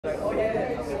41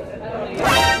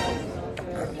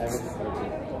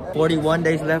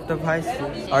 days left of high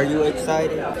school. Are you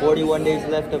excited? 41 days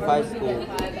left of high school.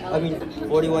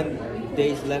 41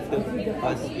 days left of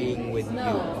us being with you.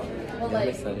 What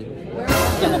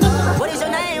is your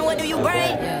name? What do you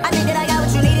bring? I think that I got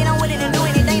what you need and I'm willing to do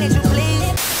anything that you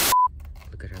please.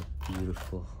 Look at our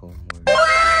beautiful homework.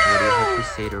 What do you have to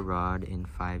say to Rod in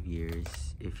 5 years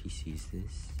if he sees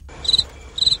this?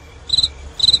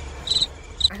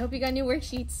 I hope you got new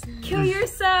worksheets. Kill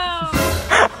yourself!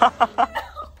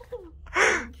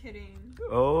 I'm kidding.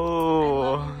 Oh. I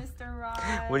love you, Mr.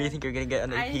 Rod. What do you think you're gonna get on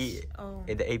the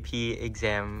AP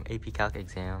exam, AP Calc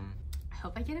exam? I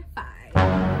hope I get a 5.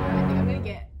 I think I'm gonna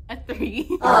get a 3.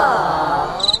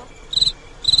 Aww.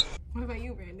 What about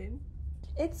you, Brandon?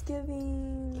 It's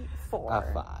giving 4. A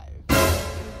 5.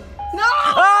 No!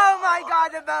 Oh my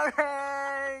God, the bell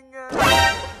rang!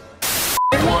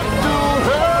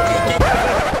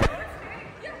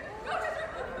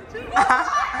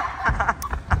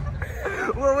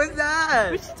 What was that?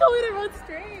 But she told me to run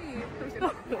straight.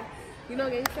 You know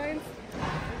gang signs?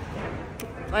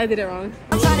 I did it wrong.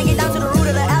 I'm trying to get down to the root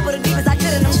of the apple, the deepest I could,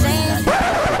 and I'm saying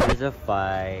There's a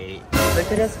fight.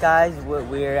 Look at us, guys.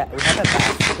 We have a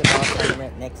basketball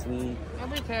tournament next week.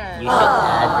 Nobody cares. You should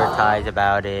advertise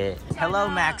about it. Hello,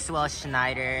 Maxwell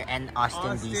Schneider and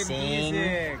Austin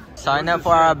Singh. Sign up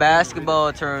for our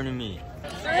basketball tournament.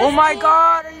 Oh my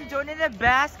God, are you joining the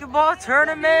basketball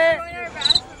tournament?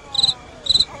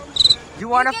 You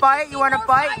want to fight? You want to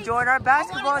fight? Join our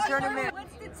basketball tournament.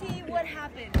 what's the team? What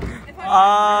happened?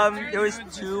 There was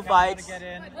 2 fights.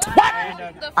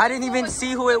 I didn't even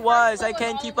see who it was. I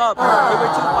can't keep up. There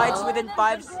were 2 fights within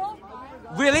 5.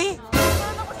 Really?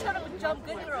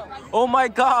 Oh my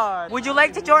God. Would you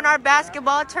like to join our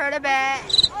basketball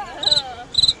tournament?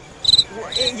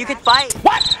 You could fight.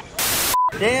 What?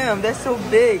 Damn, that's so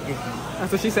big.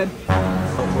 That's what she said.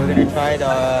 So we're gonna try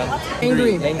the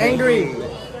Angry.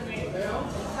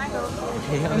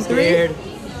 Okay, I'm scared.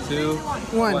 2,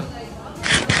 1.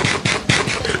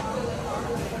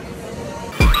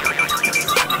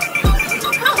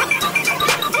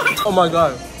 Oh my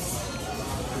God.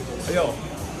 Yo.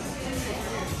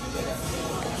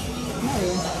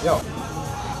 Yo.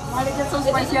 Why did it get so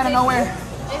spicy out of nowhere?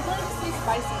 It's like just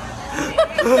spicy.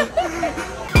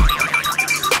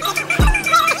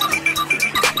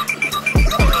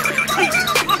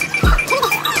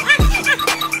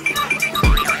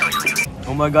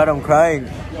 Oh my God, I'm crying.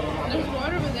 There's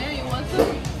water over there. You want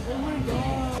some? Oh my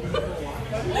God.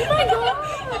 Oh my God.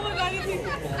 Oh my God.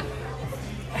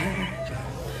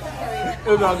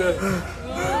 It's not good.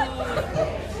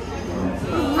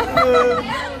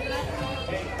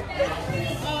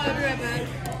 Oh, I'll be right back.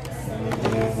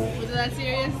 Was it that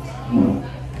serious?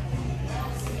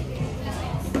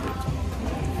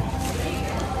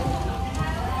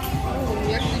 Oh,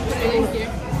 we actually put it in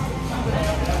here.